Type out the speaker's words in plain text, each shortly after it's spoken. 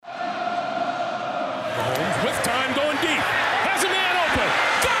Mahomes with time going deep. Has a man open.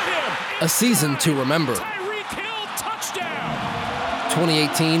 Got him. A season to remember. Tyreek Hill, touchdown.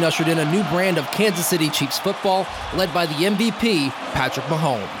 2018 ushered in a new brand of Kansas City Chiefs football led by the MVP, Patrick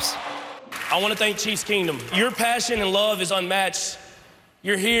Mahomes. I want to thank Chiefs Kingdom. Your passion and love is unmatched.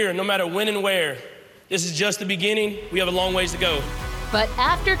 You're here no matter when and where. This is just the beginning. We have a long ways to go. But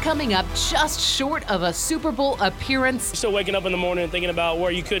after coming up just short of a Super Bowl appearance, Still waking up in the morning and thinking about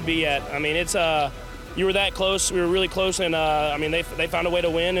where you could be at. I mean, it's you were that close. We were really close, and I mean, they found a way to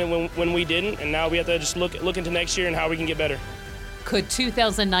win, and when we didn't, and now we have to just look into next year and how we can get better. could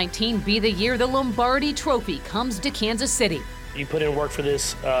 2019 be the year the Lombardi Trophy comes to Kansas City? You put in work for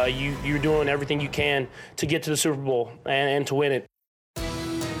this. You're doing everything you can to get to the Super Bowl and to win it.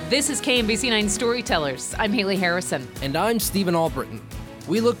 This is KMBC 9 Storytellers. I'm Haley Harrison. And I'm Stephen Albritton.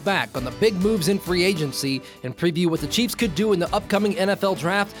 We look back on the big moves in free agency and preview what the Chiefs could do in the upcoming NFL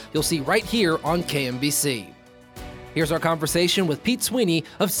draft. You'll see right here on KMBC. Here's our conversation with Pete Sweeney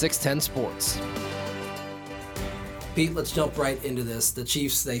of 610 Sports. Pete, let's jump right into this. The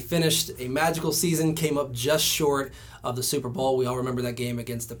Chiefs, they finished a magical season, came up just short of the Super Bowl. We all remember that game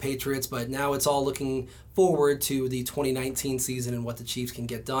against the Patriots, but now it's all looking forward to the 2019 season and what the Chiefs can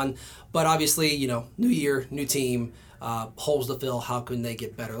get done. But obviously, new year, new team, holes to fill. How can they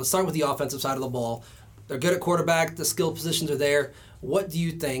get better? Let's start with the offensive side of the ball. They're good at quarterback. The skill positions are there. What do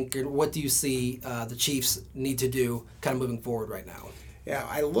you think, or what do you see the Chiefs need to do kind of moving forward right now? Yeah,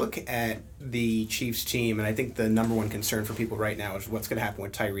 I look at the Chiefs team, and I think the number one concern for people right now is what's going to happen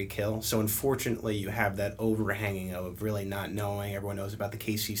with Tyreek Hill. So unfortunately, you have that overhanging of really not knowing. Everyone knows about the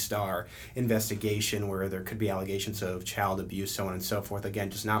KC Star investigation where there could be allegations of child abuse, so on and so forth. Again,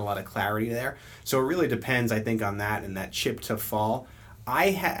 just not a lot of clarity there. So it really depends, I think, on that and that chip to fall.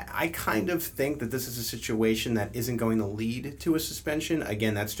 I kind of think that this is a situation that isn't going to lead to a suspension.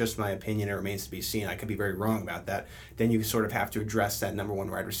 Again, that's just my opinion. It remains to be seen. I could be very wrong about that. Then you sort of have to address that number one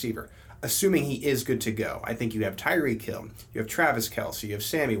wide receiver. Assuming he is good to go, I think you have Tyreek Hill, you have Travis Kelce, you have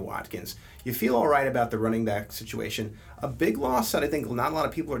Sammy Watkins. You feel all right about the running back situation. A big loss that I think not a lot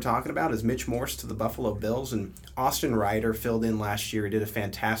of people are talking about is Mitch Morse to the Buffalo Bills, and Austin Ryder filled in last year. He did a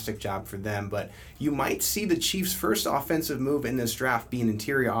fantastic job for them, but you might see the Chiefs' first offensive move in this draft be an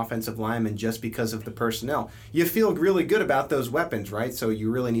interior offensive lineman just because of the personnel. You feel really good about those weapons, right? So you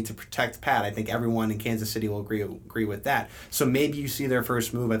really need to protect Pat. I think everyone in Kansas City will agree with that. So maybe you see their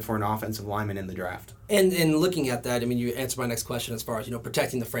first move for an offensive lineman in the draft. And looking at that, I mean, you answered my next question as far as,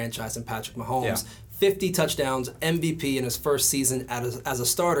 protecting the franchise and Patrick Mahomes. Yeah. 50 touchdowns, MVP in his first season as a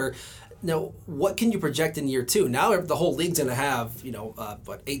starter. Now, what can you project in year two? Now the whole league's going to have,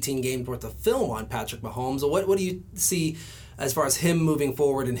 18 games worth of film on Patrick Mahomes. What do you see as far as him moving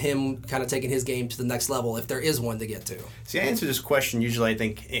forward and him kind of taking his game to the next level, if there is one to get to? See, I answer this question usually, I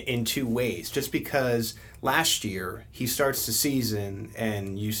think, in two ways. Just because last year he starts the season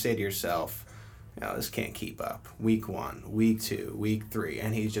and you say to yourself, this can't keep up. Week 1, week 2, week 3,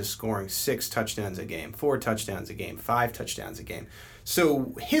 and he's just scoring 6 touchdowns a game, 4 touchdowns a game, 5 touchdowns a game.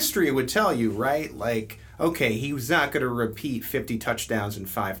 So history would tell you, right? Like, okay, he was not going to repeat 50 touchdowns and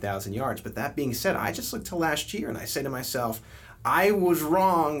 5,000 yards. But that being said, I just looked to last year and I say to myself, I was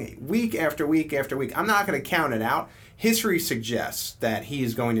wrong week after week after week. I'm not going to count it out. History suggests that he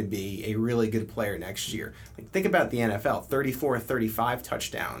is going to be a really good player next year. Think about the NFL. 34, 35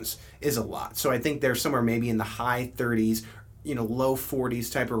 touchdowns is a lot. So I think they're somewhere maybe in the high 30s, low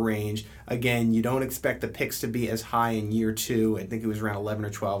 40s type of range. Again, you don't expect the picks to be as high in year 2. I think it was around 11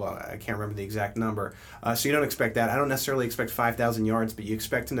 or 12. I can't remember the exact number. So you don't expect that. I don't necessarily expect 5,000 yards, but you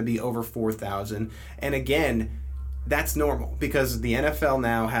expect him to be over 4,000. And again, that's normal because the NFL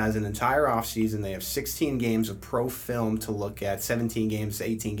now has an entire offseason. They have 16 games of pro film to look at, 17 games,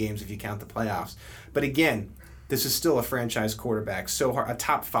 18 games if you count the playoffs. But again, this is still a franchise quarterback, so hard, a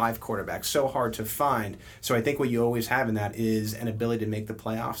top 5 quarterback, so hard to find. So I think what you always have in that is an ability to make the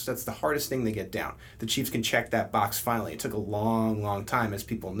playoffs. That's the hardest thing to get down. The Chiefs can check that box finally. It took a long, long time, as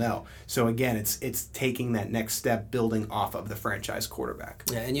people know. So again, it's taking that next step, building off of the franchise quarterback.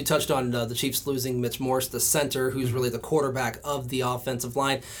 Yeah, and you touched on the Chiefs losing Mitch Morse, the center, who's really the quarterback of the offensive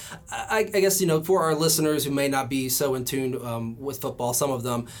line. I guess, for our listeners who may not be so in tune with football, some of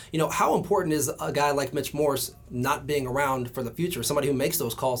them, how important is a guy like Mitch Morse not being around for the future, somebody who makes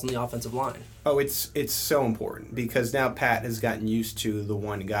those calls on the offensive line? Oh, it's so important because now Pat has gotten used to the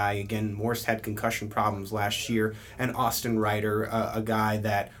one guy. Again, Morse had concussion problems last year, and Austin Ryder, a guy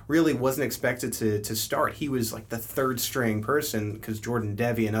that really wasn't expected to start. He was like the third string person because Jordan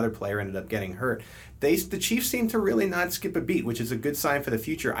Devey, another player, ended up getting hurt. the Chiefs seem to really not skip a beat, which is a good sign for the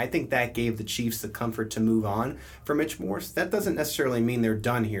future. I think that gave the Chiefs the comfort to move on for Mitch Morse. That doesn't necessarily mean they're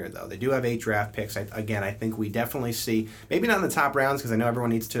done here, though. They do have 8 draft picks. I think we definitely see, maybe not in the top rounds, because I know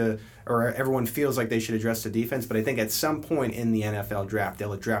everyone feels like they should address the defense, but I think at some point in the NFL draft,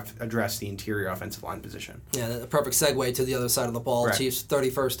 they'll address the interior offensive line position. Yeah, a perfect segue to the other side of the ball. Right. Chiefs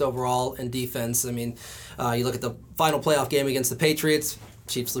 31st overall in defense. I mean, you look at the final playoff game against the Patriots.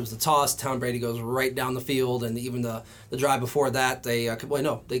 Chiefs lose the toss. Tom Brady goes right down the field, and even the drive before that, they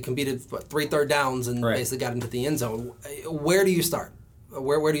competed 3 third downs and basically got into the end zone. Where do you start?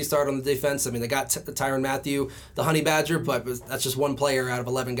 Where do you start on the defense? I mean, they got Tyrann Mathieu, the Honey Badger, but that's just one player out of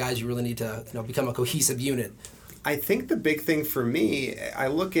 11 guys. You really need to become a cohesive unit. I think the big thing for me, I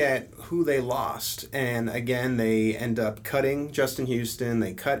look at who they lost, and again, they end up cutting Justin Houston,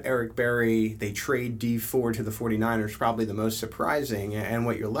 they cut Eric Berry, they trade Dee Ford to the 49ers, probably the most surprising, and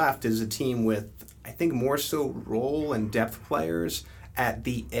what you're left is a team with, I think, more so role and depth players at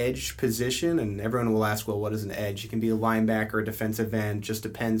the edge position, and everyone will ask, well, what is an edge? It can be a linebacker, a defensive end, just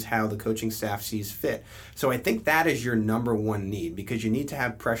depends how the coaching staff sees fit. So I think that is your number one need, because you need to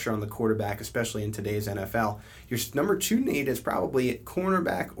have pressure on the quarterback, especially in today's NFL. Your number 2 need is probably at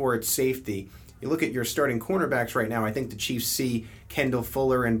cornerback or at safety. You look at your starting cornerbacks right now, I think the Chiefs see Kendall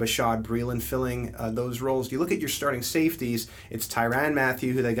Fuller and Bashaud Breeland filling those roles. You look at your starting safeties, it's Tyrann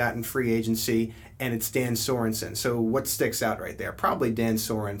Mathieu, who they got in free agency, and it's Dan Sorensen. So what sticks out right there? Probably Dan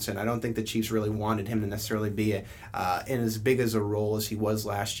Sorensen. I don't think the Chiefs really wanted him to necessarily be in as big as a role as he was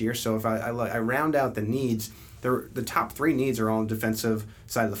last year. So if I round out the needs, the top 3 needs are all on the defensive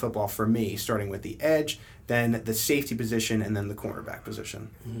side of the football for me, starting with the edge, then the safety position, and then the cornerback position.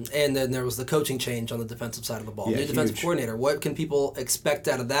 And then there was the coaching change on the defensive side of the ball. Yeah, New defensive huge. coordinator. What can people expect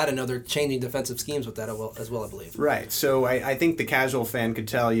out of that? I know they're changing defensive schemes with that as well, I believe. Right. So I think the casual fan could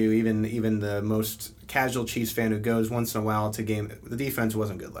tell you, even the most casual Chiefs fan who goes once in a while to game, the defense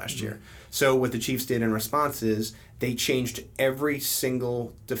wasn't good last year. So what the Chiefs did in response is they changed every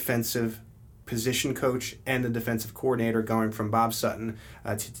single defensive position coach and the defensive coordinator, going from Bob Sutton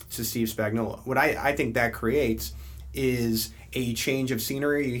to Steve Spagnuolo. What I think that creates is a change of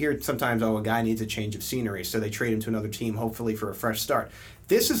scenery. You hear sometimes, a guy needs a change of scenery, so they trade him to another team, hopefully for a fresh start.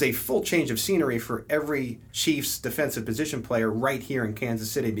 This is a full change of scenery for every Chiefs defensive position player right here in Kansas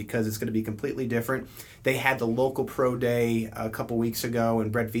City, because it's going to be completely different. They had the local pro day a couple weeks ago,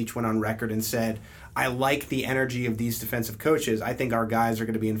 and Brett Veach went on record and said, I like the energy of these defensive coaches. I think our guys are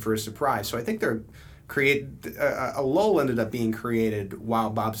going to be in for a surprise. So I think a lull ended up being created while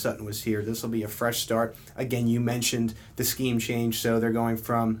Bob Sutton was here. This will be a fresh start. Again, you mentioned the scheme change, so they're going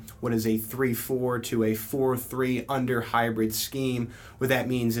from what is a 3-4 to a 4-3 under hybrid scheme. What that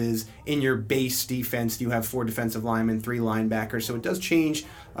means is in your base defense, you have 4 defensive linemen, 3 linebackers. So it does change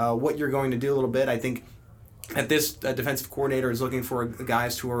what you're going to do a little bit. I think that this defensive coordinator is looking for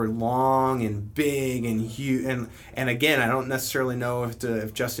guys who are long and big and huge. And again, I don't necessarily know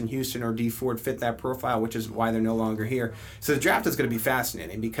if Justin Houston or Dee Ford fit that profile, which is why they're no longer here. So the draft is going to be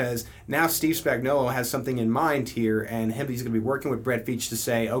fascinating, because now Steve Spagnuolo has something in mind here, and he's going to be working with Brett Veach to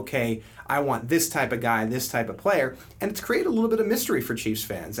say, okay, I want this type of guy, this type of player, and it's created a little bit of mystery for Chiefs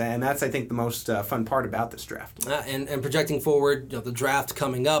fans, and that's, I think, the most fun part about this draft. And projecting forward, the draft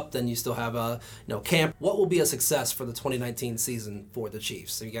coming up, then you still have camp. What will be a success for the 2019 season for the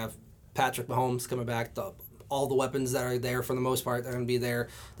Chiefs? So you have Patrick Mahomes coming back. All the weapons that are there, for the most part, are going to be there.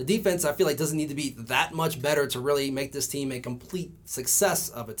 The defense, I feel like, doesn't need to be that much better to really make this team a complete success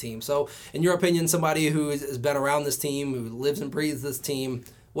of a team. So, in your opinion, somebody who has been around this team, who lives and breathes this team,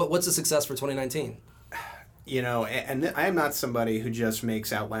 what's a success for 2019? And I am not somebody who just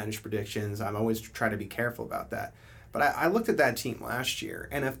makes outlandish predictions. I'm always trying to be careful about that. But I looked at that team last year,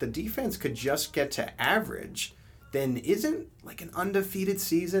 and if the defense could just get to average, then isn't like an undefeated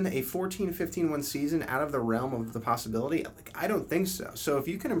season, a 14-15-1 season, out of the realm of the possibility? I don't think so. So if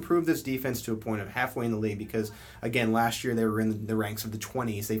you can improve this defense to a point of halfway in the league, because, again, last year they were in the ranks of the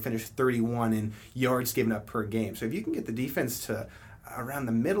 20s. They finished 31 in yards given up per game. So if you can get the defense to around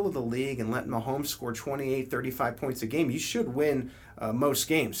the middle of the league and let Mahomes score 28, 35 points a game, you should win most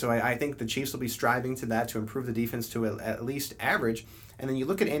games. So I think the Chiefs will be striving to that, to improve the defense to at least average. And then you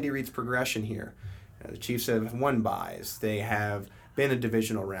look at Andy Reid's progression here. The Chiefs have won byes. They have been a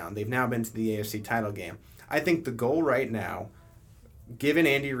divisional round. They've now been to the AFC title game. I think the goal right now, given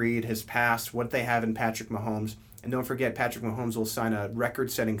Andy Reid has passed what they have in Patrick Mahomes, and don't forget, Patrick Mahomes will sign a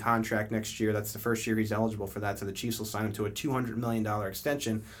record-setting contract next year. That's the first year he's eligible for that, so the Chiefs will sign him to a $200 million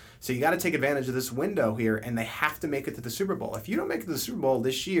extension. So you got to take advantage of this window here, and they have to make it to the Super Bowl. If you don't make it to the Super Bowl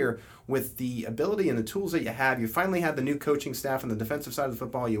this year with the ability and the tools that you finally have the new coaching staff on the defensive side of the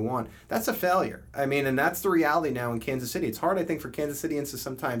football you want, that's a failure. I mean, and that's the reality now in Kansas City. It's hard, I think, for Kansas Cityans to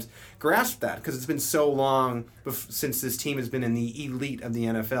sometimes grasp that because it's been so long since this team has been in the elite of the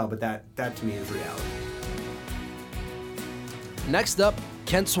NFL, but that to me is reality. Next up,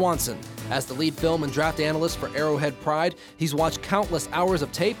 Kent Swanson. As the lead film and draft analyst for Arrowhead Pride, he's watched countless hours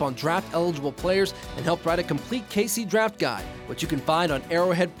of tape on draft-eligible players and helped write a complete KC draft guide, which you can find on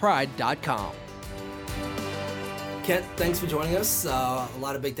arrowheadpride.com. Kent, thanks for joining us. A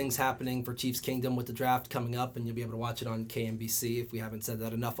lot of big things happening for Chiefs Kingdom with the draft coming up, and you'll be able to watch it on KMBC if we haven't said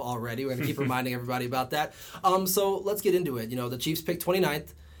that enough already. We're going to keep reminding everybody about that. So let's get into it. The Chiefs picked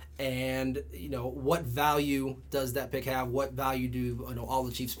 29th. And, what value does that pick have? What value do all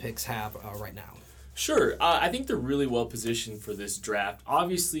the Chiefs picks have right now? Sure. I think they're really well positioned for this draft.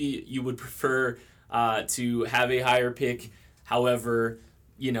 Obviously, you would prefer to have a higher pick. However,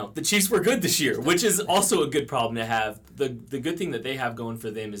 the Chiefs were good this year, which is also a good problem to have. The good thing that they have going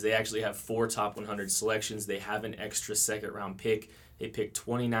for them is they actually have 4 top 100 selections. They have an extra second-round pick. They picked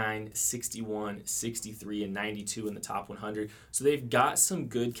 29, 61, 63, and 92 in the top 100. So they've got some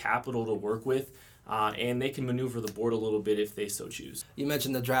good capital to work with, and they can maneuver the board a little bit if they so choose. You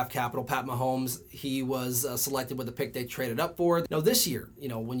mentioned the draft capital. Pat Mahomes, he was selected with the pick they traded up for. This year,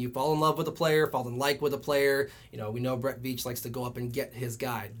 when you fall in love with a player, fall in like with a player, we know Brett Veach likes to go up and get his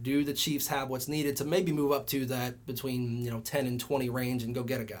guy. Do the Chiefs have what's needed to maybe move up to that between 10 and 20 range and go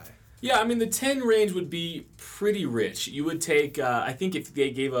get a guy? Yeah, I mean, the 10 range would be pretty rich. You would take, I think if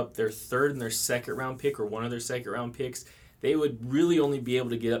they gave up their third and their second round pick or one of their second round picks, they would really only be able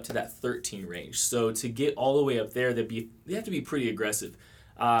to get up to that 13 range. So to get all the way up there, they have to be pretty aggressive.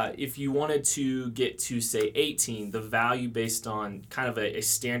 If you wanted to get to, say, 18, the value based on kind of a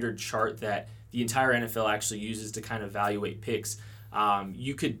standard chart that the entire NFL actually uses to kind of evaluate picks,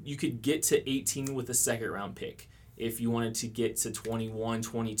 you could get to 18 with a second round pick. If you wanted to get to 21,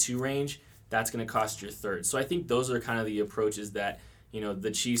 22 range, that's going to cost your third. So I think those are kind of the approaches that,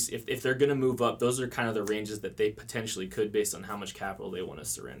 the Chiefs, if they're going to move up, those are kind of the ranges that they potentially could based on how much capital they want to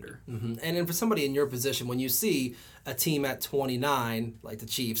surrender. Mm-hmm. And then for somebody in your position, when you see a team at 29, like the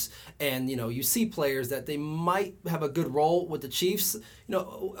Chiefs, and, you see players that they might have a good role with the Chiefs,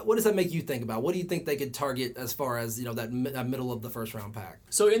 what does that make you think about? What do you think they could target as far as, that middle of the first round pack?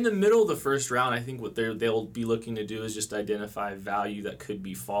 So in the middle of the first round, I think what they'll be looking to do is just identify value that could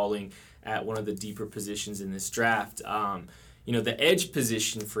be falling at one of the deeper positions in this draft. The edge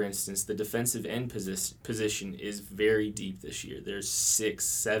position, for instance, the defensive end position is very deep this year. There's 6,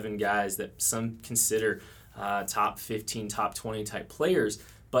 7 guys that some consider top 15, top 20 type players,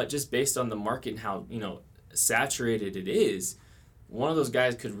 but just based on the market and how, saturated it is, one of those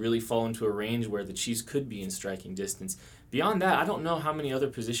guys could really fall into a range where the Chiefs could be in striking distance. Beyond that, I don't know how many other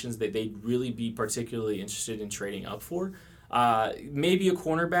positions that they'd really be particularly interested in trading up for. Maybe a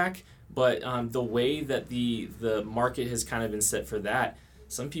cornerback. But the way that the market has kind of been set for that,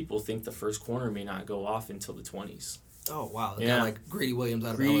 some people think the first corner may not go off until the 20s. Oh, wow. Yeah. Kind of like Greedy Williams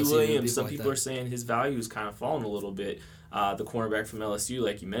out of LSU. Greedy Williams. Some people are saying his value has kind of fallen a little bit. The cornerback from LSU,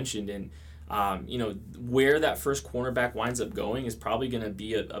 like you mentioned. And, where that first cornerback winds up going is probably going to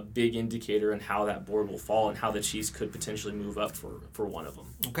be a big indicator in how that board will fall and how the Chiefs could potentially move up for one of them.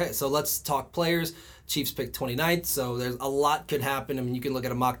 Okay, so let's talk players. Chiefs picked 29th, so there's a lot could happen. I mean, you can look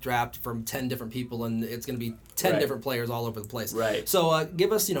at a mock draft from 10 different people, and it's going to be 10 different players all over the place. Right. So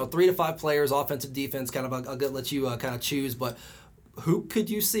give us, 3 to 5 players, offensive, defense, kind of. I'll let you kind of choose, but who could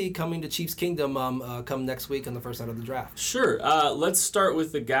you see coming to Chiefs Kingdom come next week on the first night of the draft? Sure. Let's start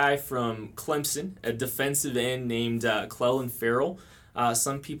with the guy from Clemson, a defensive end named Clelin Ferrell.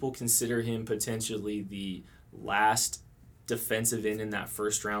 Some people consider him potentially the last defensive end in that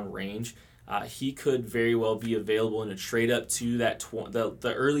first round range. He could very well be available in a trade up to that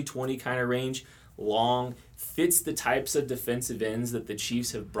the early 20 kind of range. Long, fits the types of defensive ends that the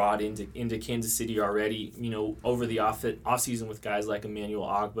Chiefs have brought into Kansas City already, over the offseason with guys like Emmanuel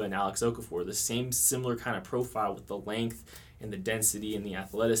Ogbah and Alex Okafor. The same similar kind of profile with the length and the density and the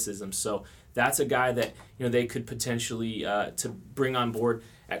athleticism. So that's a guy that, they could potentially to bring on board.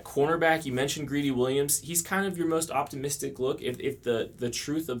 At cornerback, you mentioned Greedy Williams. He's kind of your most optimistic look. If the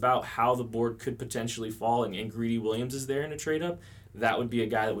truth about how the board could potentially fall and Greedy Williams is there in a trade-up, that would be a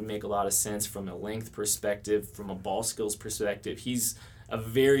guy that would make a lot of sense from a length perspective, from a ball skills perspective. He's a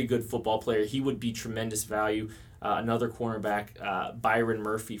very good football player. He would be tremendous value. Another cornerback, Byron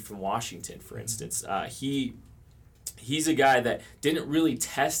Murphy from Washington, for instance. He's a guy that didn't really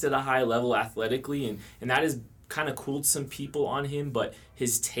test at a high level athletically, and that is kind of cooled some people on him, but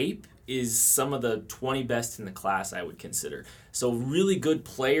his tape is some of the 20 best in the class, I would consider. So really good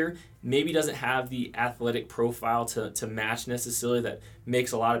player, maybe doesn't have the athletic profile to match necessarily that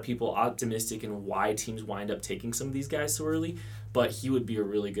makes a lot of people optimistic in why teams wind up taking some of these guys so early, but he would be a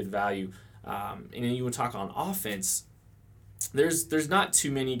really good value. And then you would talk on offense, there's not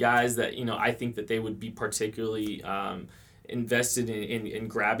too many guys that, I think that they would be particularly invested in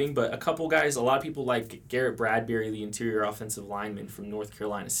grabbing, but a couple guys, a lot of people like Garrett Bradbury, the interior offensive lineman from North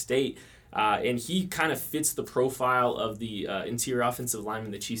Carolina State, and he kind of fits the profile of the interior offensive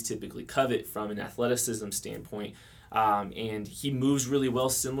lineman the Chiefs typically covet from an athleticism standpoint, and he moves really well,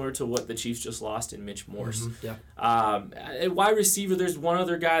 similar to what the Chiefs just lost in Mitch Morse. At wide receiver, there's one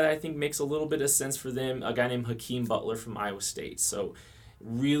other guy that I think makes a little bit of sense for them, a guy named Hakeem Butler from Iowa State. So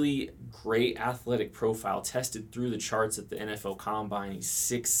really great athletic profile, tested through the charts at the NFL Combine. He's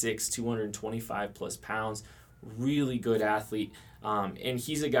 6'6", 225 plus pounds, really good athlete. And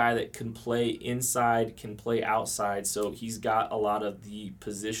he's a guy that can play inside, can play outside, so he's got a lot of the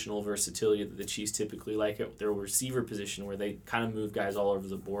positional versatility that the Chiefs typically like at their receiver position, where they kind of move guys all over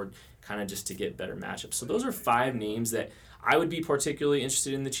the board, kind of just to get better matchups. So those are 5 names that I would be particularly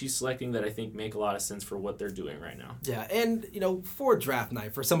interested in the Chiefs selecting that I think make a lot of sense for what they're doing right now. Yeah, and, for draft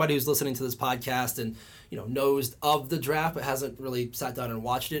night, for somebody who's listening to this podcast and, knows of the draft but hasn't really sat down and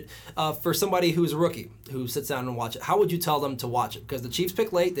watched it, for somebody who's a rookie who sits down and watch it, how would you tell them to watch it? Because the Chiefs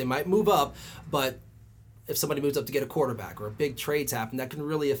pick late, they might move up, but if somebody moves up to get a quarterback or a big trades happen, that can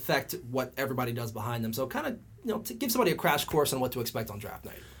really affect what everybody does behind them. So kind of, to give somebody a crash course on what to expect on draft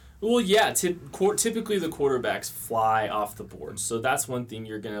night. Well, yeah. Typically, the quarterbacks fly off the board, so that's one thing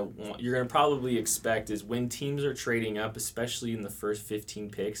you're gonna probably expect is when teams are trading up, especially in the first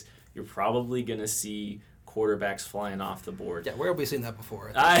 15 picks, you're probably gonna see quarterbacks flying off the board. Yeah, where have we seen that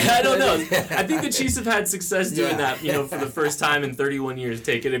before? I don't know. I think the Chiefs have had success doing that, for the first time in 31 years,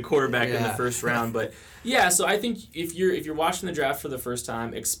 taking a quarterback in the first round. But yeah, so I think if you're watching the draft for the first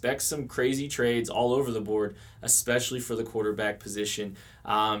time, expect some crazy trades all over the board, especially for the quarterback position.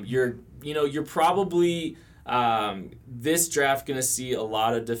 You're probably this draft going to see a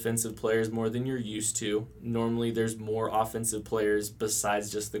lot of defensive players more than you're used to. Normally there's more offensive players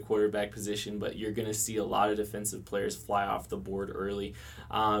besides just the quarterback position, but you're going to see a lot of defensive players fly off the board early.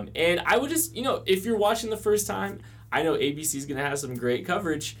 And I would just, if you're watching the first time, I know ABC is going to have some great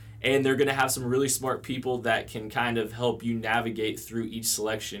coverage, and they're going to have some really smart people that can kind of help you navigate through each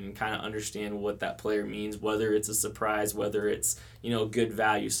selection and kind of understand what that player means, whether it's a surprise, whether it's, good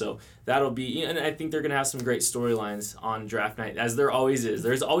value. So that'll be, and I think they're going to have some great storylines on draft night, as there always is.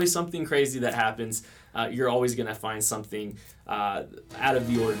 There's always something crazy that happens. You're always going to find something out of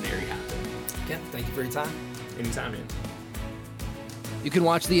the ordinary happen. Ken, thank you for your time. Anytime, man. You can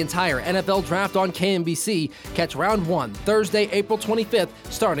watch the entire NFL Draft on KMBC. Catch Round 1 Thursday, April 25th,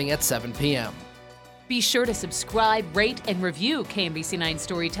 starting at 7 p.m. Be sure to subscribe, rate, and review KMBC 9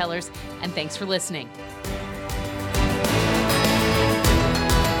 Storytellers, and thanks for listening.